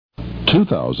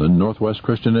2000 Northwest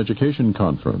Christian Education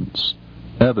Conference.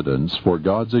 Evidence for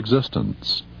God's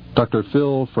Existence. Dr.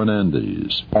 Phil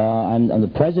Fernandes. I'm the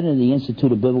president of the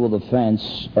Institute of Biblical Defense.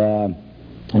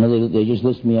 I know they just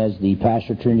listed me as the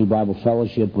pastor of Trinity Bible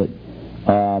Fellowship, but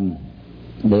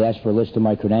they asked for a list of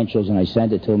my credentials, and I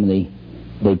sent it to them, and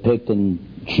they picked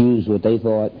and chose what they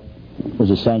thought was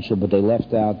essential, but they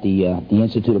left out the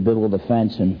Institute of Biblical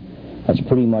Defense, and that's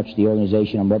pretty much the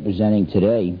organization I'm representing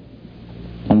today.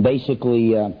 And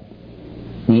basically, the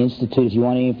Institute, if you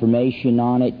want any information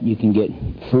on it, you can get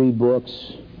free books,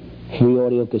 free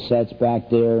audio cassettes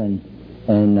back there, and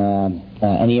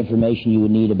any information you would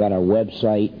need about our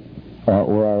website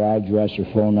or our address or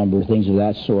phone number, things of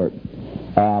that sort.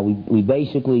 We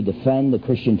basically defend the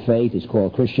Christian faith. It's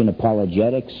called Christian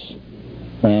apologetics,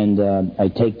 and I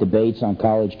take debates on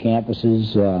college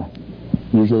campuses,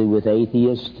 usually with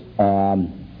atheists,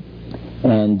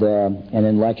 and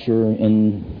then lecture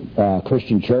in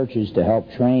Christian churches to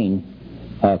help train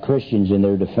Christians in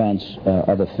their defense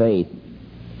of the faith.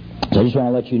 So I just want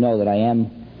to let you know that I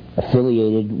am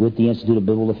affiliated with the Institute of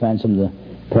Biblical Defense. I'm the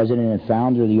president and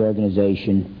founder of the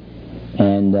organization,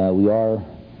 and we are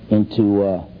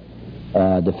into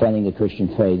defending the Christian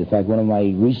faith. In fact, one of my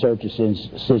research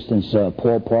assistants,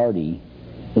 Paul Party,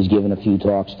 has given a few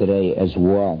talks today as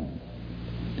well.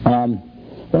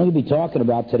 What I'm going to be talking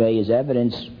about today is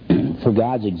evidence for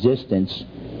God's existence,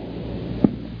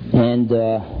 and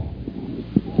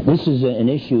this is an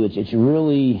issue. It's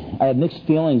really, I have mixed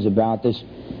feelings about this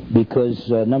because,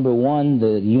 number one,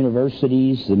 the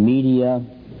universities, the media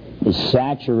is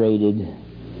saturated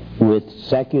with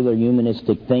secular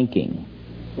humanistic thinking,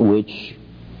 which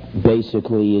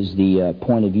basically is the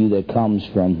point of view that comes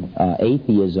from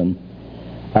atheism.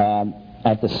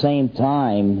 At the same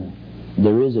time,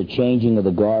 there is a changing of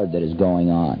the guard that is going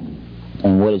on.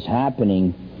 And what is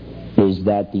happening is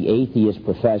that the atheist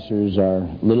professors are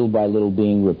little by little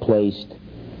being replaced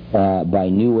by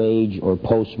New Age or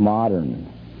postmodern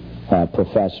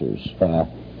professors.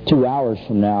 2 hours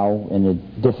from now, in a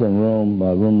different room,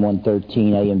 room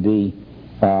 113, A and B,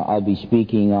 I'll be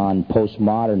speaking on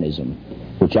postmodernism,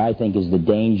 which I think is the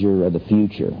danger of the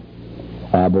future.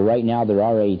 But right now there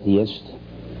are atheists,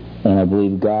 and I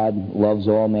believe God loves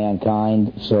all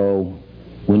mankind, so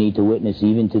we need to witness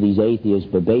even to these atheists.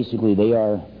 But basically they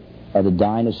are the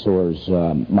dinosaurs.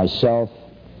 Myself,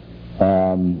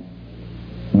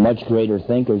 much greater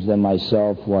thinkers than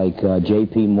myself, like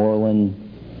J.P. Moreland,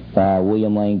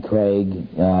 William Lane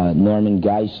Craig, Norman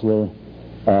Geisler,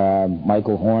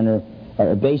 Michael Horner,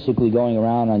 are basically going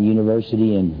around on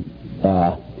university and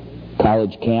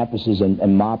college campuses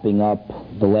and mopping up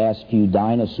the last few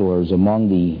dinosaurs among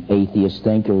the atheist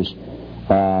thinkers.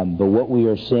 But what we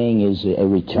are seeing is a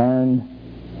return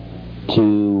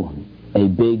to a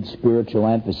big spiritual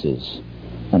emphasis.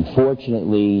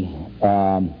 Unfortunately,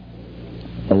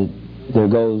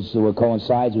 what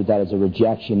coincides with that is a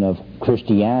rejection of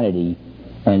Christianity,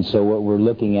 and so what we're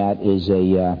looking at is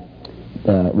a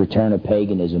return of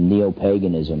paganism,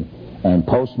 neo-paganism. And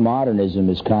postmodernism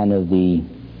is kind of the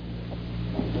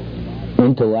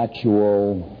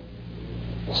intellectual,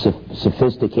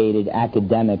 sophisticated,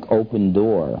 academic open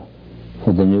door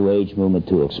for the New Age movement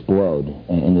to explode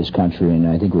in this country, and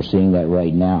I think we're seeing that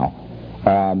right now.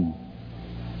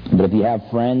 But if you have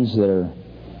friends that are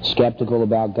skeptical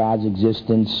about God's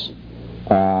existence,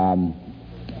 I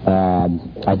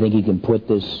think you can put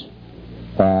this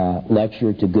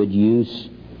lecture to good use,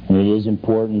 and it is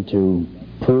important to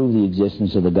prove the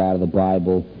existence of the God of the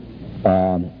Bible.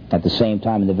 At the same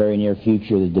time, in the very near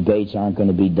future, the debates aren't going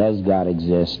to be does God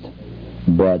exist,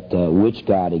 but which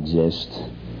God exists.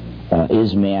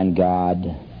 Is man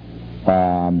God?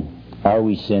 Are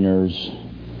we sinners?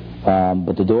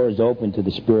 But the door is open to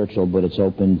the spiritual, but it's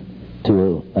open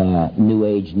to New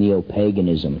Age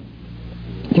neo-paganism.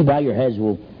 If you bow your heads,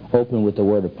 we'll open with the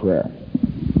word of prayer.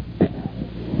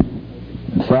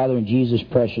 Father, in Jesus'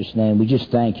 precious name, we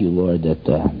just thank you, Lord, that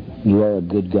you are a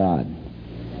good God.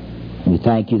 We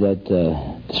thank you that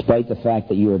despite the fact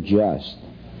that you are just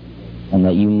and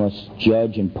that you must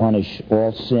judge and punish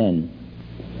all sin,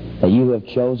 that you have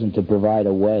chosen to provide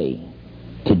a way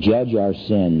to judge our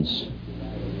sins,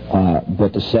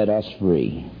 but to set us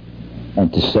free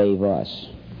and to save us,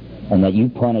 and that you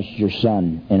punished your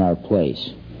Son in our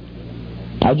place.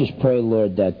 I just pray,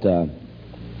 Lord, that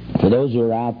for those who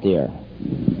are out there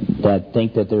that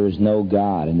think that there is no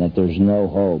God and that there's no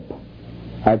hope,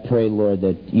 I pray, Lord,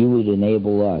 that you would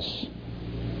enable us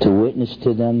to witness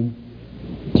to them,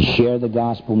 to share the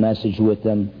gospel message with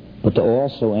them, but to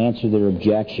also answer their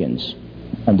objections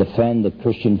and defend the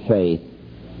Christian faith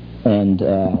and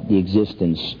the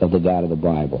existence of the God of the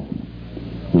Bible.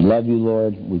 We love you,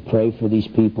 Lord. We pray for these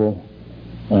people.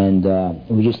 And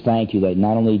we just thank you that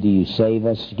not only do you save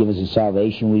us, give us a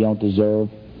salvation we don't deserve,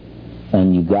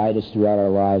 and you guide us throughout our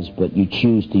lives, but you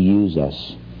choose to use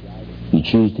us. You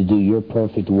choose to do your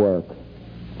perfect work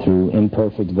through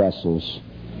imperfect vessels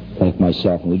like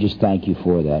myself. And we just thank you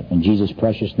for that. In Jesus'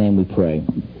 precious name we pray.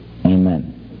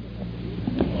 Amen.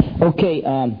 Okay,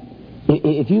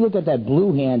 if you look at that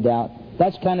blue handout,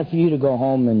 that's kind of for you to go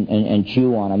home and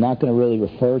chew on. I'm not going to really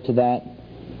refer to that,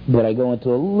 but I go into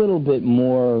a little bit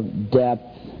more depth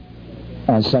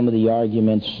on some of the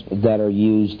arguments that are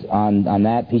used on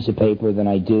that piece of paper than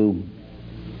I do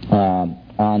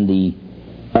on the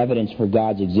evidence for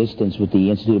God's existence with the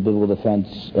Institute of Biblical Defense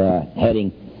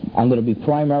heading. I'm going to be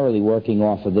primarily working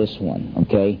off of this one,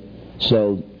 okay?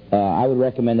 So I would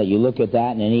recommend that you look at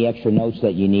that, and any extra notes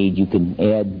that you need, you can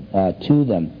add to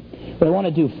them. What I want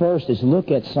to do first is look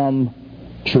at some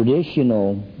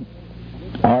traditional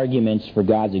arguments for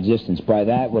God's existence. By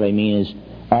that, what I mean is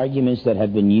arguments that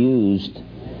have been used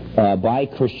by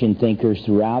Christian thinkers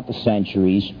throughout the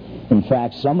centuries. In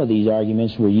fact, some of these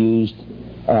arguments were used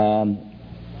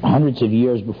hundreds of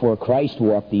years before Christ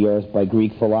walked the earth by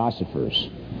Greek philosophers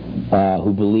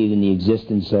who believed in the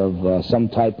existence of some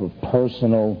type of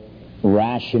personal,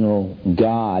 rational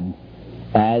God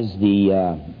as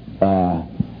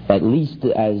at least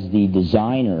as the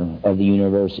designer of the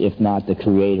universe, if not the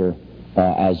creator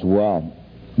as well.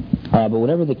 But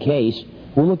whatever the case,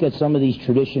 we'll look at some of these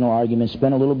traditional arguments,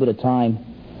 spend a little bit of time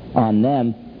on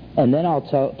them, and then I'll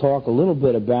talk a little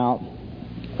bit about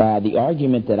the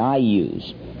argument that I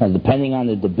use. Depending on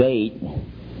the debate,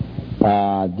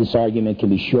 this argument can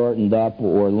be shortened up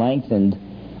or lengthened,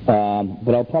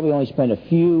 but I'll probably only spend a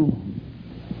few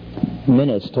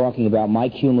minutes talking about my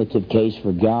cumulative case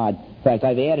for God. In fact,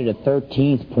 I've added a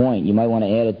 13th point. You might want to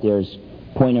add it. There's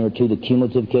point number 2, the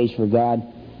cumulative case for God.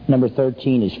 Number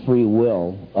 13 is free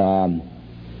will.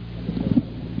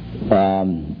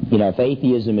 If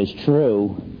atheism is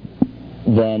true,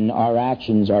 then our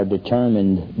actions are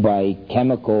determined by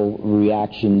chemical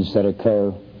reactions that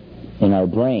occur in our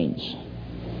brains.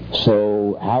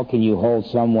 So how can you hold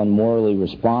someone morally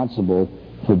responsible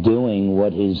for doing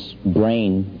what his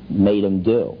brain made him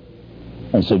do?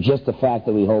 And so just the fact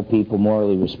that we hold people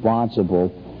morally responsible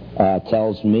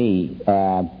tells me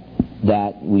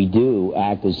that we do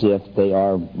act as if they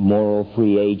are moral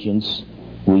free agents.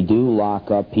 We do lock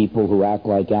up people who act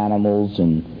like animals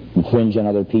and infringe on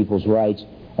other people's rights,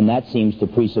 and that seems to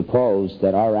presuppose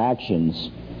that our actions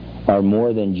are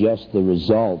more than just the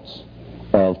results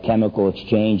of chemical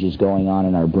exchanges going on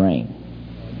in our brain.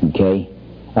 Okay?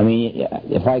 I mean,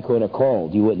 if I caught a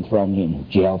cold, you wouldn't throw me in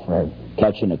jail for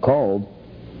catching a cold,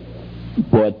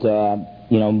 but,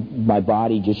 my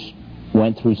body just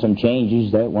went through some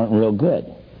changes that weren't real good.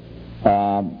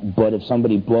 But if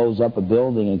somebody blows up a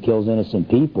building and kills innocent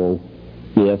people,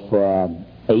 if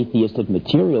atheistic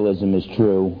materialism is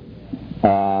true,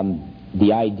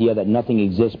 the idea that nothing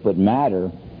exists but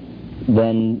matter,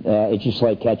 then it's just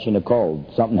like catching a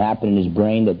cold. Something happened in his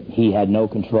brain that he had no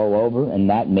control over, and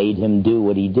that made him do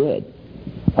what he did.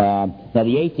 Now,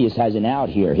 the atheist has an out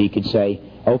here. He could say,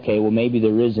 okay, well, maybe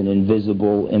there is an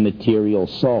invisible, immaterial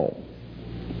soul.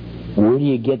 Where do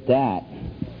you get that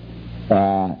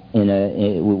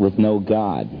with no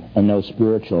God and no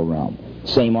spiritual realm?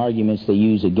 Same arguments they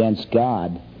use against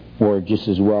God or just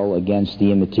as well against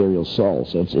the immaterial soul.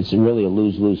 So it's really a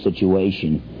lose-lose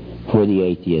situation for the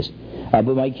atheist. But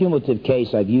my cumulative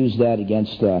case, I've used that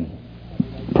against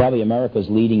probably America's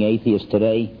leading atheist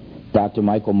today, Dr.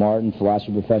 Michael Martin,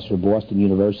 philosophy professor at Boston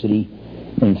University.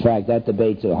 In fact, that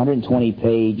debate's a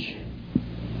 120-page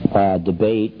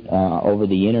debate over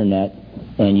the Internet,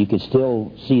 and you can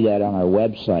still see that on our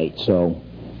website, so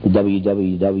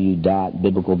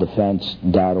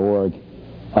www.biblicaldefense.org.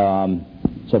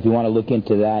 So if you want to look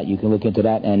into that, you can look into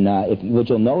that. And what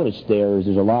you'll notice there's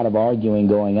a lot of arguing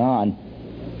going on,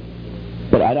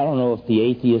 but I don't know if the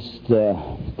atheist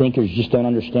thinkers just don't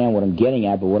understand what I'm getting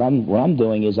at. But what I'm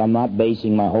doing is I'm not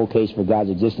basing my whole case for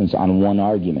God's existence on one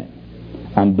argument.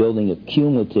 I'm building a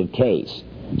cumulative case.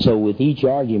 So with each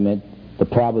argument, the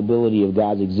probability of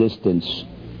God's existence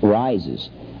rises.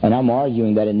 And I'm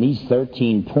arguing that in these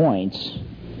 13 points,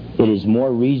 it is more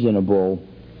reasonable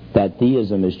that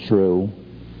theism is true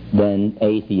than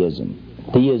atheism.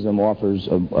 Theism offers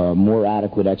a more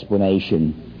adequate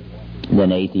explanation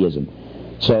than atheism.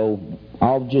 So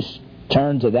I'll just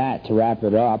turn to that to wrap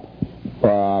it up,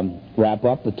 wrap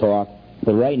up the talk.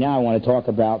 But right now I want to talk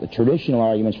about the traditional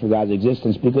arguments for God's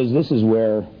existence, because this is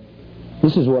what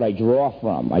I draw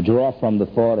from. I draw from the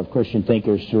thought of Christian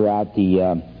thinkers throughout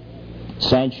the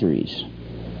centuries.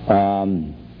 I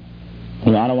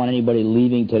don't want anybody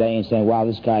leaving today and saying, wow,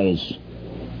 this guy is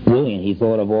brilliant. He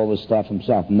thought of all this stuff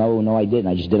himself. No, I didn't.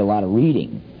 I just did a lot of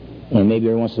reading. And maybe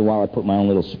every once in a while I put my own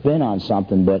little spin on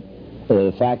something, but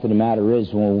the fact of the matter is,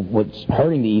 what's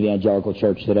hurting the evangelical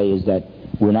church today is that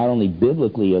we're not only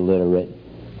biblically illiterate,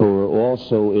 but we're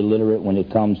also illiterate when it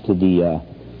comes to the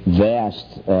vast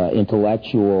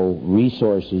intellectual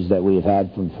resources that we have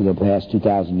had for the past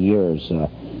 2,000 years.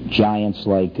 Giants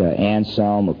like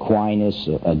Anselm, Aquinas,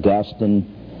 Augustine,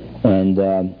 and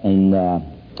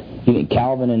even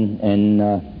Calvin and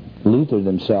Luther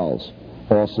themselves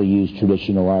also used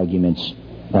traditional arguments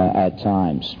at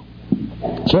times.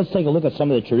 So let's take a look at some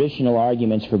of the traditional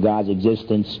arguments for God's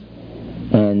existence,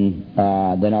 and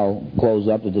then I'll close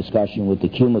up the discussion with the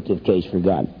cumulative case for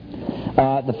God.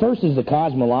 The first is the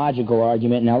cosmological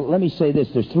argument. Now, let me say this.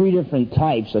 There's three different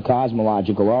types of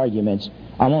cosmological arguments.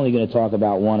 I'm only going to talk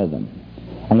about one of them.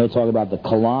 I'm going to talk about the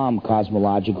Kalam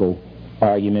cosmological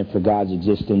argument for God's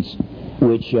existence,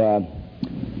 which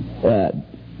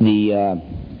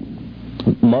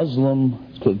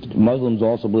Muslims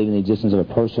also believe in the existence of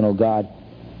a personal God.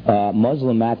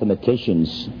 Muslim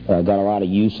mathematicians got a lot of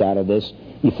use out of this.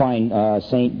 You find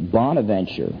St.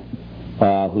 Bonaventure,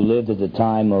 who lived at the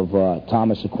time of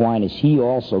Thomas Aquinas, he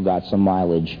also got some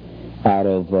mileage out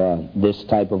of this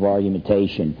type of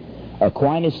argumentation.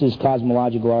 Aquinas'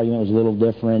 cosmological argument was a little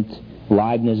different.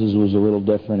 Leibniz's was a little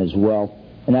different as well.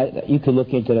 And you could look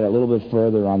into that a little bit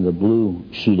further on the blue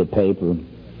sheet of paper.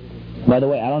 By the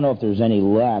way, I don't know if there's any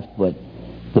left, but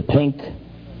the pink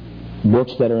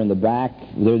books that are in the back,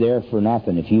 they're there for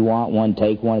nothing. If you want one,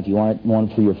 take one. If you want one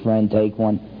for your friend, take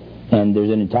one. And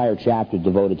there's an entire chapter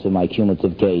devoted to my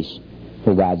cumulative case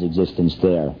for God's existence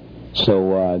there.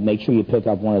 So make sure you pick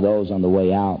up one of those on the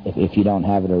way out if you don't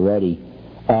have it already.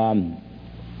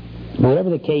 Whatever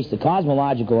the case, the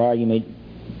cosmological argument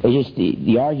is just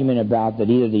the argument about that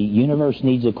either the universe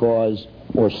needs a cause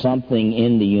or something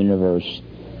in the universe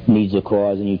needs a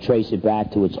cause, and you trace it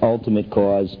back to its ultimate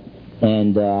cause,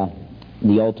 and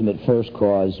the ultimate first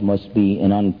cause must be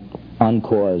an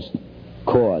uncaused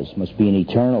cause, must be an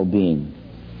eternal being.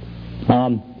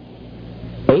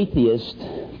 Atheists,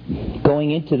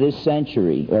 going into this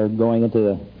century, or going into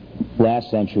the last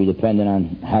century, depending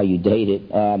on how you date it,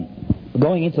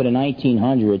 going into the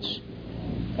 1900s,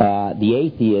 the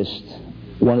atheists,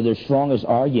 one of their strongest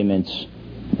arguments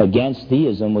against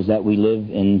theism was that we live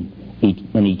in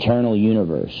an eternal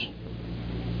universe,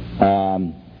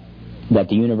 that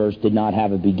the universe did not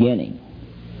have a beginning.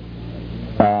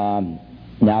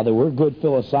 Now, there were good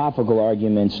philosophical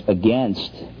arguments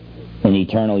against an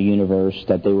eternal universe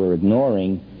that they were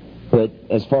ignoring, but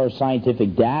as far as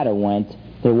scientific data went,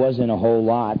 there wasn't a whole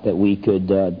lot that we could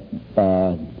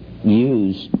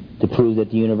use to prove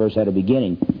that the universe had a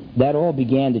beginning. That all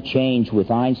began to change with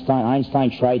Einstein.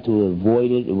 Einstein tried to avoid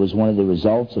it. It was one of the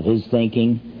results of his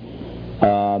thinking.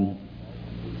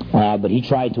 But he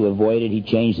tried to avoid it. He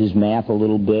changed his math a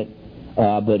little bit.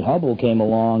 But Hubble came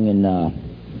along in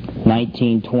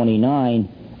 1929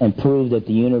 and proved that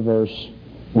the universe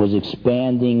was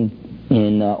expanding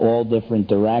in all different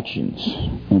directions.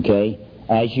 Okay?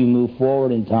 As you move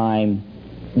forward in time,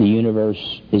 the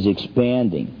universe is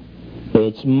expanding.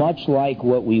 It's much like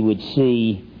what we would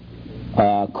see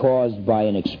caused by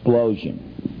an explosion.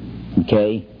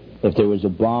 Okay? If there was a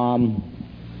bomb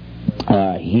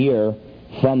here,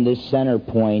 from this center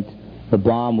point, the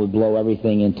bomb would blow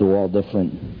everything into all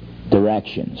different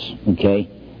directions. Okay?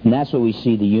 And that's what we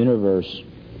see the universe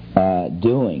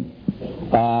doing.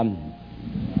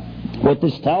 What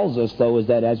this tells us, though, is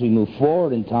that as we move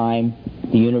forward in time,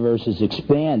 the universe is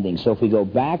expanding. So if we go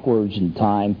backwards in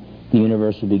time, the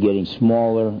universe will be getting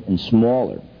smaller and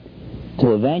smaller,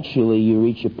 till eventually you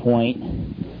reach a point.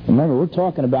 Remember, we're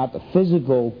talking about the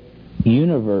physical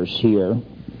universe here.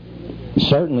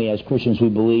 Certainly, as Christians, we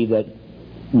believe that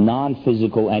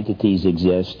non-physical entities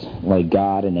exist, like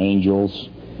God and angels.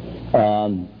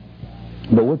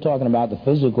 But we're talking about the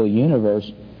physical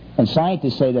universe. And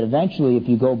scientists say that eventually, if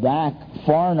you go back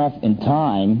far enough in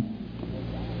time,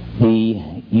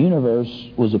 the universe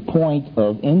was a point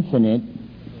of infinite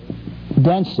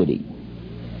density,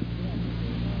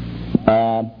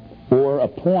 or a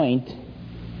point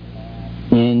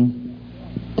in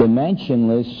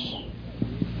dimensionless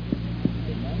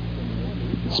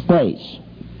space.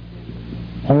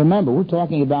 And remember, we're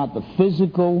talking about the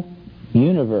physical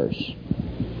universe.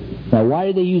 Now, why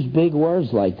do they use big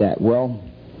words like that? Well,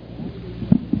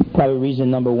 probably reason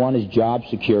number one is job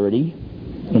security.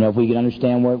 You know, if we can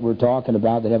understand what we're talking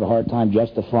about, they'd have a hard time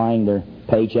justifying their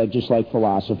paycheck, just like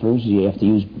philosophers. You have to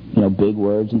use, big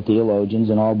words and theologians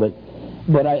and all, but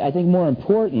But I think more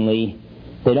importantly,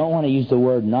 they don't want to use the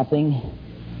word nothing.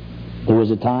 There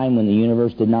was a time when the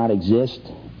universe did not exist.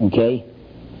 Okay?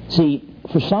 See,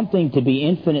 for something to be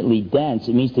infinitely dense,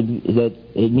 it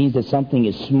means that something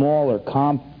is small or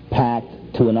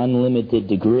compact to an unlimited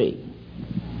degree.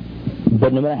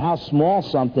 But no matter how small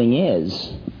something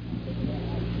is,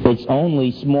 it's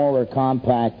only small or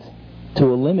compact to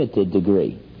a limited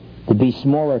degree. To be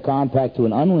small or compact to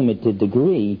an unlimited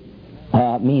degree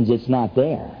means it's not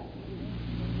there.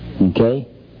 Okay?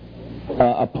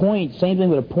 A point, same thing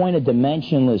with a point of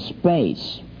dimensionless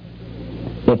space.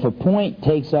 If a point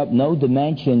takes up no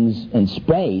dimensions in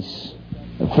space,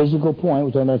 a physical point,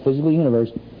 we're talking about a physical universe,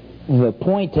 if a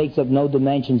point takes up no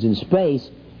dimensions in space,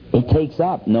 it takes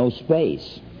up no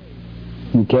space.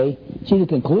 Okay? See, the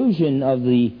conclusion of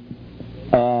the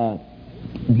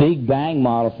Big Bang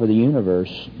model for the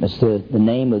universe, that's the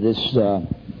name of this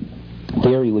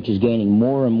theory, which is gaining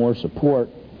more and more support.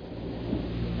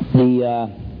 The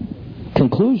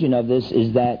conclusion of this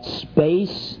is that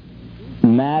space,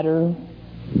 matter,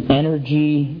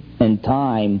 energy, and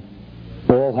time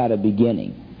all had a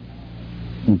beginning.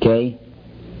 Okay?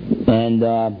 And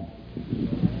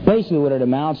basically what it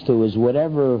amounts to is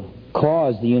whatever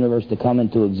caused the universe to come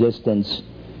into existence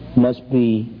must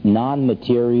be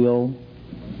non-material,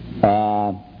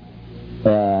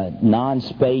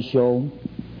 non-spatial,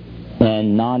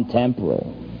 and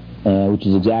non-temporal, which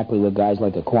is exactly what guys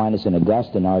like Aquinas and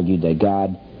Augustine argued, that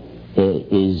God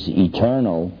is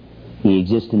eternal. He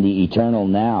exists in the eternal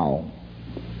now,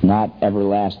 not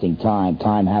everlasting time.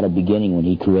 Time had a beginning when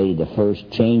he created the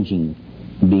first changing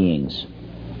beings.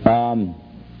 Now,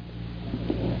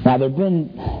 there have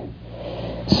been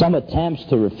some attempts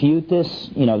to refute this,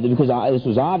 because this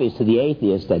was obvious to the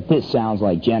atheists that this sounds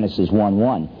like Genesis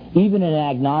 1:1. Even an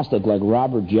agnostic like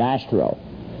Robert Jastrow,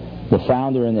 the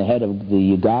founder and the head of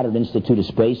the Goddard Institute of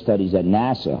Space Studies at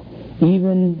NASA,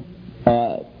 even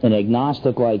an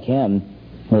agnostic like him,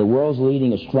 the world's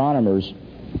leading astronomers,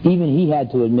 even he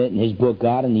had to admit in his book,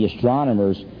 God and the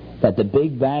Astronomers, that the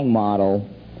Big Bang model,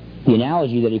 the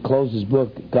analogy that he closed his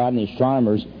book, God and the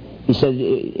Astronomers, he says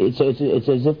it's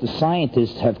as if the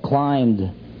scientists have climbed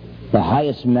the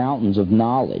highest mountains of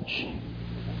knowledge.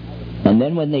 And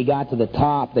then when they got to the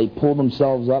top, they pulled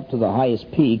themselves up to the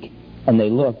highest peak, and they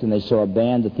looked and they saw a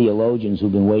band of theologians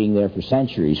who've been waiting there for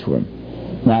centuries for him.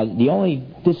 Now, the only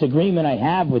disagreement I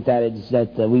have with that is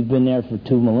that we've been there for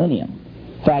 2 millennia.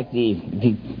 In fact, if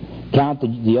you count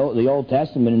the Old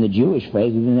Testament and the Jewish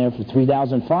faith, we've been there for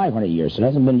 3,500 years, so it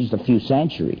hasn't been just a few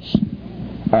centuries.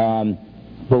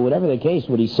 But whatever the case,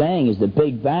 what he's saying is the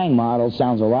Big Bang model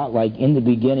sounds a lot like, in the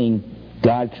beginning,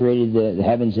 God created the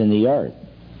heavens and the earth.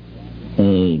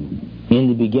 In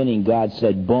the beginning, God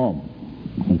said, boom.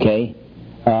 Okay?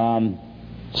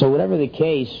 So whatever the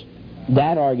case,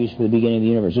 that argues for the beginning of the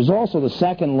universe. There's also the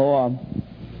second law.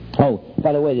 Oh,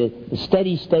 by the way, the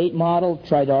steady state model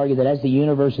tried to argue that as the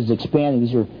universe is expanding,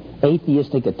 these are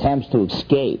atheistic attempts to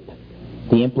escape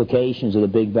the implications of the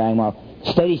Big Bang model.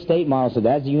 Steady state model said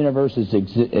that as the universe is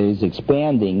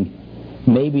expanding,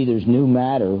 maybe there's new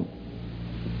matter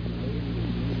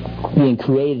being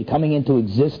created, coming into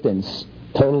existence,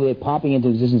 totally popping into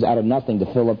existence out of nothing to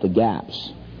fill up the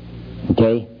gaps.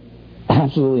 Okay?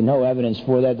 Absolutely no evidence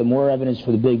for that. The more evidence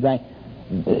for the Big Bang,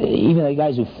 even the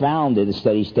guys who founded the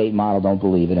steady state model don't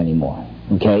believe it anymore.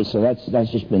 Okay? So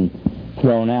that's just been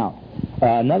thrown out.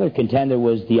 Another contender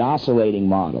was the oscillating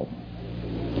model,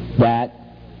 that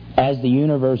as the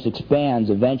universe expands,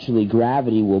 eventually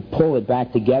gravity will pull it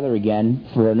back together again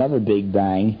for another Big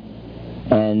Bang,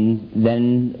 and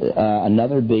then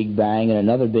another Big Bang, and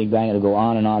another Big Bang, and it'll go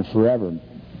on and on forever.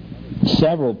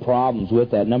 Several problems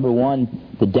with that. Number one,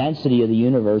 the density of the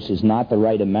universe is not the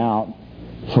right amount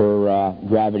for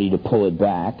gravity to pull it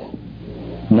back.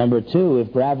 Number two,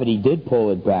 if gravity did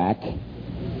pull it back,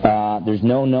 there's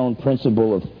no known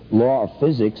principle of law of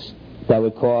physics that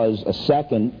would cause a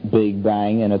second Big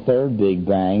Bang and a third Big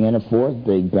Bang and a fourth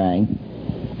Big Bang.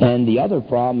 And the other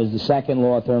problem is the second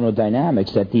law of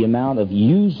thermodynamics, that the amount of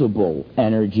usable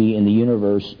energy in the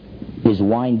universe is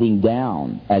winding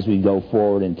down as we go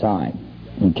forward in time.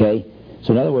 Okay?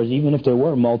 So in other words, even if there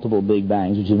were multiple Big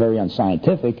Bangs, which is very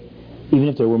unscientific, even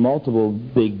if there were multiple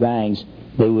Big Bangs,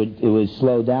 it would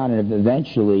slow down, and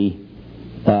eventually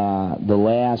there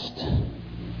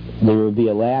would be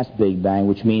a last Big Bang,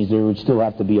 which means there would still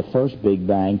have to be a first Big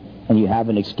Bang, and you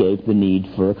haven't escaped the need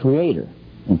for a creator.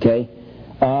 Okay?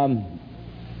 And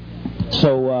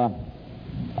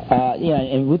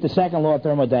with the second law of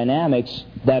thermodynamics,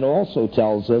 that also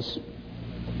tells us,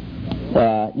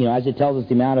 as it tells us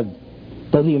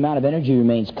though the amount of energy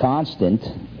remains constant,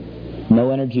 No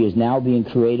energy is now being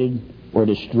created or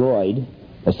destroyed.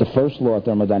 That's the first law of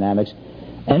thermodynamics.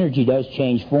 Energy does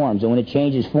change forms, and when it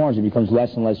changes forms, it becomes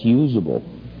less and less usable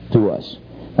to us.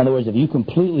 In other words, if you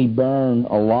completely burn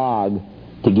a log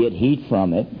to get heat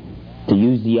from it, to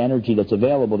use the energy that's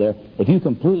available there, if you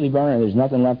completely burn it and there's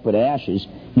nothing left but ashes,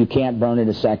 you can't burn it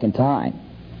a second time.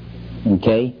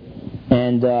 Okay?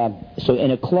 And so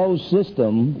in a closed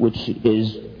system, which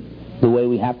is the way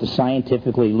we have to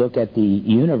scientifically look at the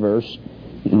universe,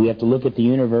 we have to look at the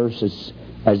universe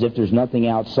as if there's nothing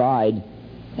outside,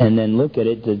 and then look at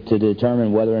it to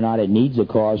determine whether or not it needs a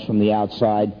cause from the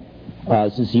outside.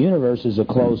 Since the universe is a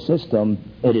closed system,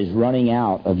 it is running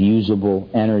out of usable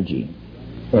energy.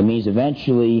 It means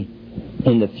eventually,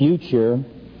 in the future,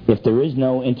 if there is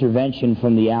no intervention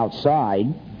from the outside,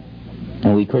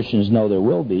 and we Christians know there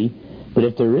will be, but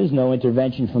if there is no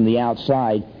intervention from the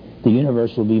outside, the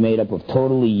universe will be made up of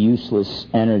totally useless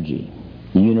energy.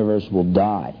 The universe will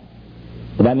die.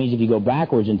 But that means if you go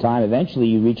backwards in time, eventually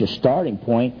you reach a starting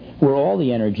point where all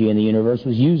the energy in the universe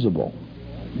was usable.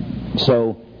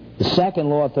 So the second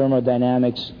law of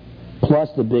thermodynamics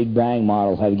plus the Big Bang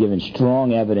model have given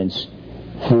strong evidence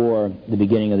for the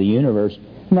beginning of the universe.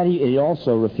 And it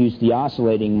also refutes the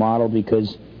oscillating model,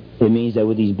 because it means that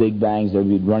with these Big Bangs they'll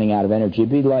be running out of energy. It'd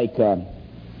be like,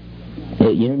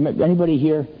 anybody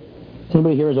here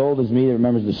as old as me that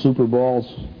remembers the Super Balls,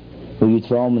 where you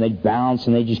throw them and they bounce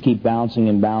and they just keep bouncing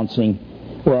and bouncing?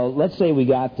 Well, let's say we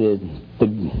got the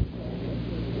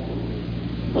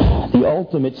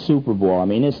ultimate Super Ball. I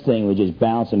mean, this thing would just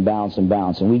bounce and bounce and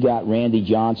bounce. And we got Randy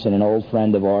Johnson, an old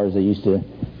friend of ours that used to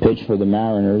pitch for the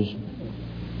Mariners,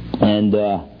 and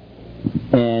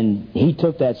he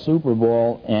took that Super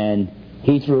Ball and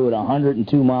he threw it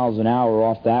 102 miles an hour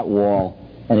off that wall,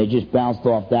 and it just bounced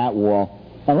off that wall.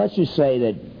 And let's just say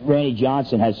that Randy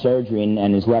Johnson had surgery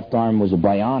and his left arm was a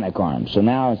bionic arm. So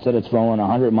now instead of throwing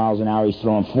 100 miles an hour, he's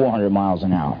throwing 400 miles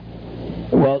an hour.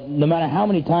 Well, no matter how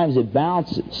many times it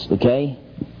bounces, okay,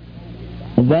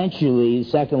 eventually the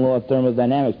second law of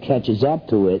thermodynamics catches up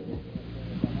to it,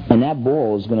 and that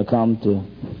ball is going to come to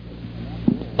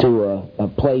a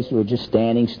place where it's just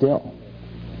standing still.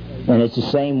 And it's the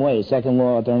same way. The second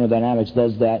law of thermodynamics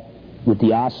does that with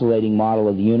the oscillating model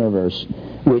of the universe,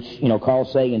 which, Carl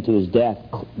Sagan to his death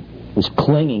was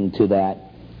clinging to that,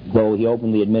 though he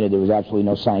openly admitted there was absolutely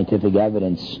no scientific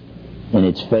evidence in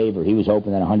its favor. He was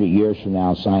hoping that 100 years from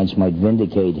now science might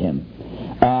vindicate him.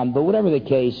 But whatever the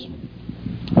case,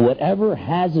 whatever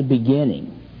has a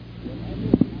beginning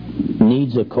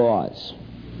needs a cause.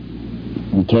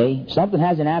 Okay? Something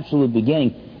has an absolute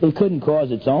beginning. It couldn't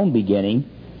cause its own beginning,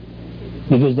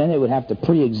 because then it would have to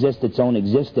pre-exist its own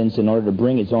existence in order to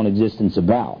bring its own existence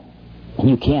about. And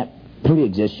you can't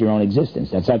pre-exist your own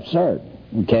existence. That's absurd.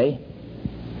 Okay?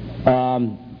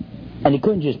 And it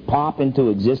couldn't just pop into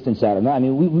existence out of nothing. I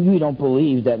mean, we don't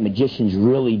believe that magicians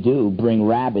really do bring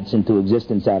rabbits into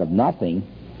existence out of nothing.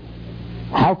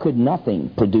 How could nothing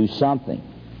produce something?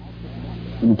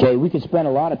 Okay, we could spend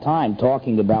a lot of time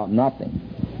talking about nothing.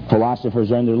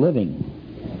 Philosophers earn their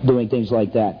living doing things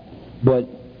like that. But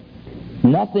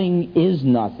nothing is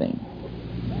nothing.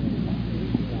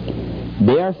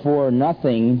 Therefore,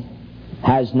 nothing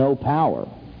has no power.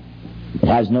 It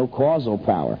has no causal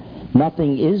power.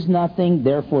 Nothing is nothing,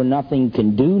 therefore nothing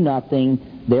can do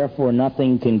nothing, therefore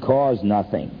nothing can cause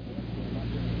nothing.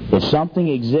 If something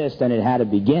exists and it had a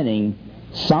beginning,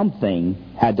 something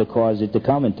had to cause it to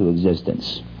come into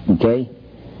existence. Okay?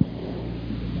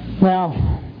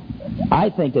 Now, I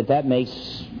think that makes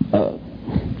a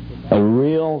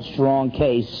real strong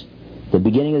case, the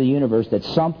beginning of the universe, that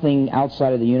something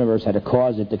outside of the universe had to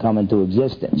cause it to come into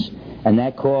existence. And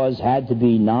that cause had to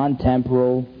be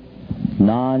non-temporal,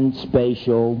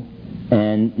 non-spatial,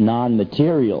 and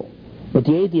non-material. But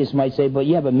the atheist might say, but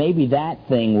maybe that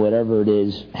thing, whatever it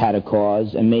is, had a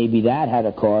cause, and maybe that had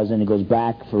a cause, and it goes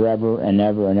back forever and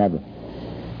ever and ever.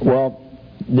 Well,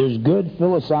 there's good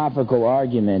philosophical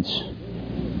arguments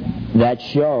that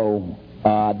show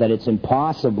that it's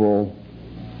impossible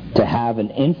to have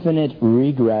an infinite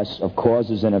regress of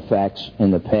causes and effects in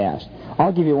the past.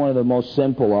 I'll give you one of the most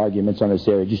simple arguments on this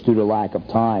area, just due to lack of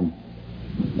time.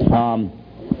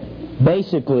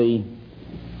 Basically,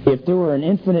 if there were an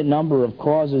infinite number of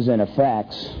causes and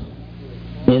effects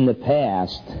in the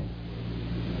past,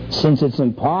 since it's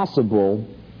impossible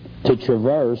to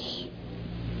traverse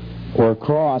or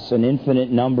cross an infinite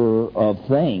number of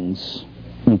things,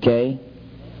 okay,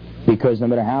 because no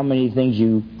matter how many things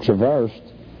you traversed,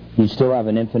 you still have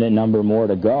an infinite number more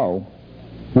to go,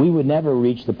 we would never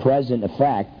reach the present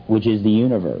effect, which is the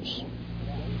universe.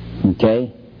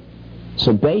 Okay?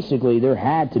 So basically, there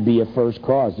had to be a first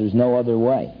cause. There's no other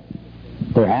way.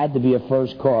 There had to be a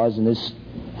first cause, and this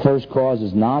first cause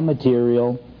is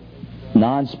non-material,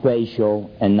 non-spatial,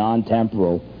 and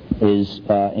non-temporal, is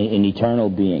an eternal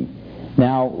being.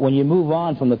 Now, when you move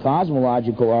on from the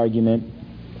cosmological argument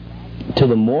to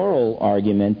the moral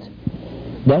argument,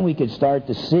 then we could start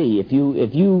to see, if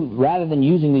you rather than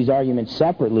using these arguments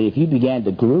separately, if you began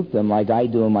to group them like I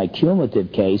do in my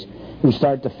cumulative case, we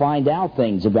start to find out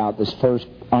things about this first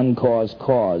uncaused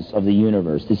cause of the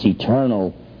universe, this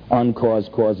eternal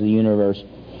uncaused cause of the universe.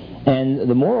 And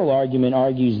the moral argument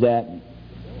argues that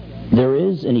there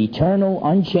is an eternal,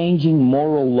 unchanging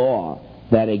moral law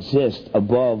that exists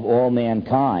above all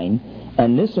mankind,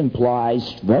 and this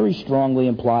very strongly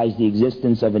implies the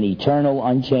existence of an eternal,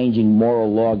 unchanging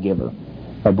moral lawgiver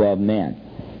above man.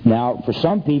 Now, for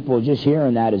some people, just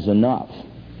hearing that is enough.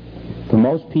 For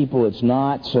most people, it's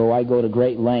not, so I go to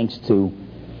great lengths to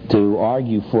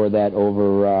argue for that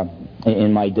over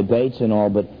in my debates and all,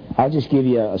 but I'll just give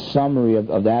you a summary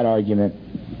of that argument.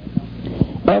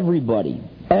 Everybody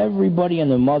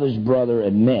and their mother's brother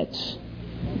admits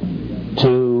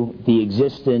to the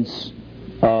existence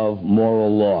of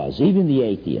moral laws, even the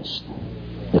atheist.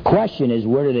 The question is,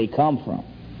 where do they come from?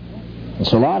 And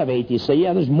so a lot of atheists say,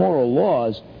 yeah, there's moral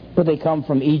laws, but they come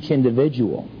from each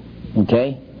individual.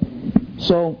 Okay?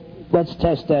 So let's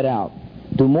test that out.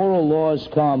 Do moral laws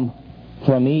come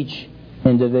from each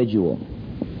individual?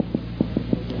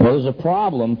 Well, there's a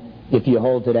problem if you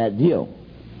hold to that view.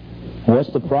 What's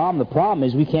the problem? The problem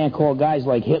is we can't call guys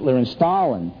like Hitler and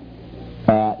Stalin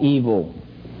evil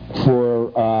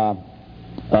for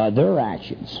their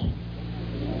actions,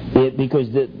 because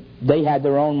they had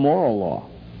their own moral law.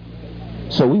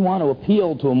 So we want to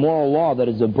appeal to a moral law that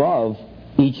is above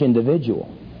each individual.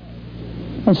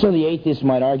 And so the atheist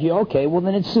might argue, okay, well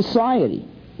then it's society.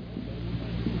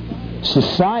 Each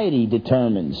society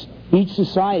determines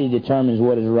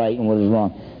what is right and what is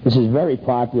wrong. This is very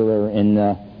popular in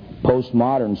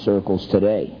postmodern circles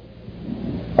today.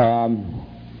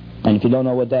 And if you don't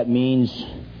know what that means,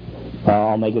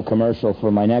 I'll make a commercial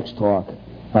for my next talk,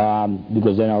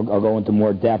 because then I'll go into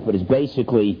more depth. But it's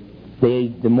basically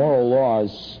the moral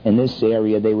laws in this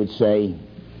area, they would say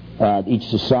each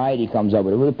society comes up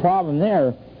with it. Well, the problem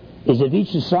there is if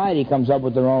each society comes up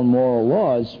with their own moral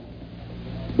laws,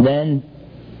 then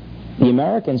the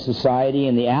American society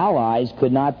and the Allies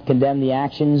could not condemn the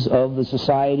actions of the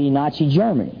society Nazi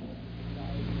Germany.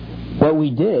 But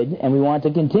we did, and we want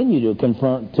to continue to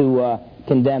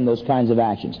condemn those kinds of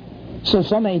actions. So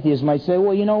some atheists might say,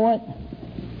 well, you know what?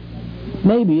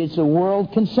 Maybe it's a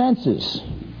world consensus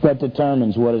that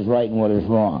determines what is right and what is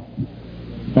wrong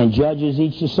and judges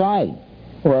each society.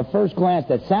 Well, at first glance,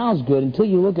 that sounds good until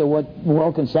you look at what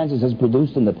world consensus has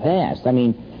produced in the past. I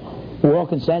mean, world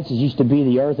consensus used to be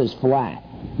the earth is flat,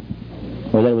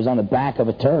 or that it was on the back of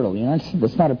a turtle. You know,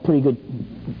 that's not too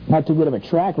good of a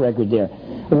track record there.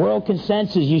 The world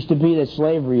consensus used to be that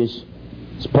slavery is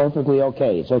perfectly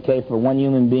okay. It's okay for one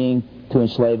human being to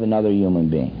enslave another human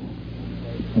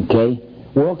being. Okay?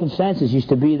 World consensus used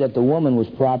to be that the woman was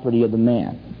property of the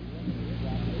man.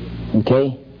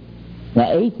 Okay?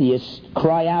 Now, atheists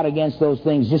cry out against those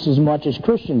things just as much as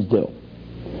Christians do.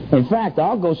 In fact,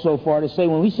 I'll go so far to say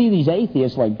when we see these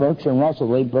atheists like Bertrand Russell,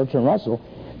 late Bertrand Russell,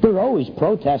 they're always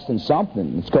protesting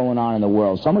something that's going on in the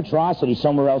world, some atrocity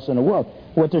somewhere else in the world.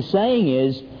 What they're saying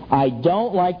is, I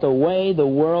don't like the way the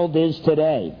world is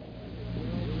today.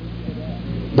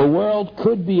 The world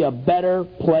could be a better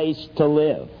place to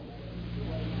live.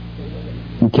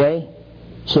 Okay?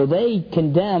 So they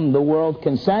condemn the world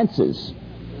consensus.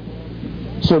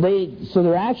 So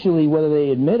they're actually, whether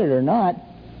they admit it or not,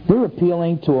 they're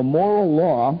appealing to a moral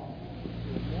law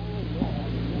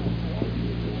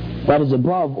that is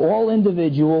above all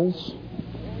individuals,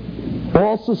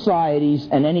 all societies,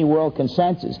 and any world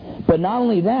consensus. But not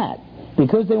only that,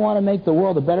 because they want to make the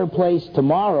world a better place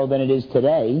tomorrow than it is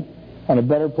today, and a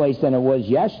better place than it was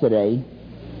yesterday,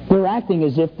 they're acting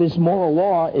as if this moral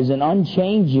law is an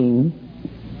unchanging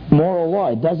moral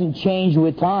law. It doesn't change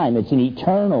with time. It's an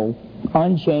eternal,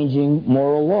 unchanging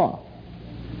moral law.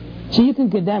 So you can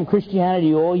condemn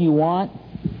Christianity all you want.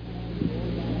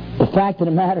 The fact of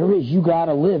the matter is, you got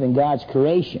to live in God's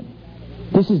creation.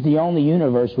 This is the only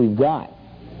universe we've got,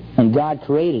 and God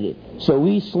created it. So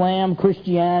we slam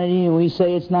Christianity and we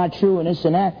say it's not true and this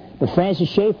and that. But Francis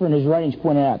Schaeffer in his writings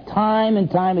pointed out time and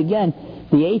time again,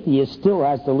 the atheist still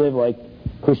has to live like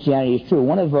Christianity is true.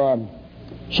 One of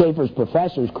Schaeffer's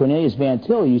professors, Cornelius Van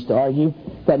Til, used to argue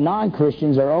that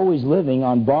non-Christians are always living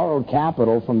on borrowed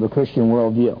capital from the Christian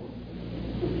worldview,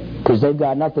 because they've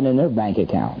got nothing in their bank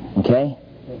account, okay?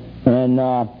 And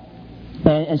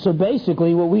And so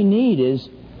basically what we need is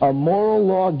a moral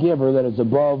lawgiver that is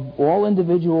above all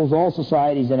individuals, all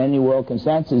societies, and any world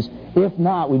consensus. If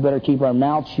not, we better keep our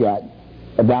mouth shut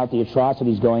about the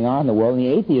atrocities going on in the world. And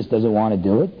the atheist doesn't want to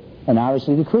do it, and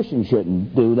obviously the Christian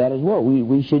shouldn't do that as well.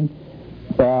 We should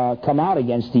come out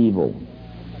against evil,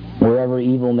 wherever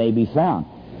evil may be found.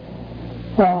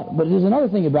 But there's another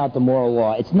thing about the moral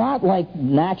law. It's not like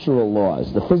natural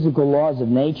laws, the physical laws of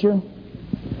nature,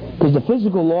 because the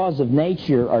physical laws of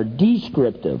nature are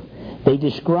descriptive. They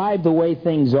describe the way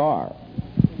things are.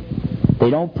 They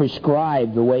don't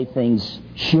prescribe the way things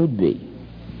should be.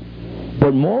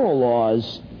 But moral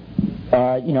laws,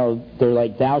 they're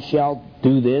like, thou shalt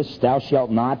do this, thou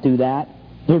shalt not do that.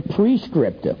 They're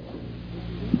prescriptive.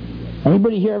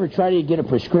 Anybody here ever try to get a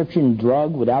prescription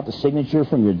drug without the signature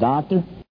from your doctor?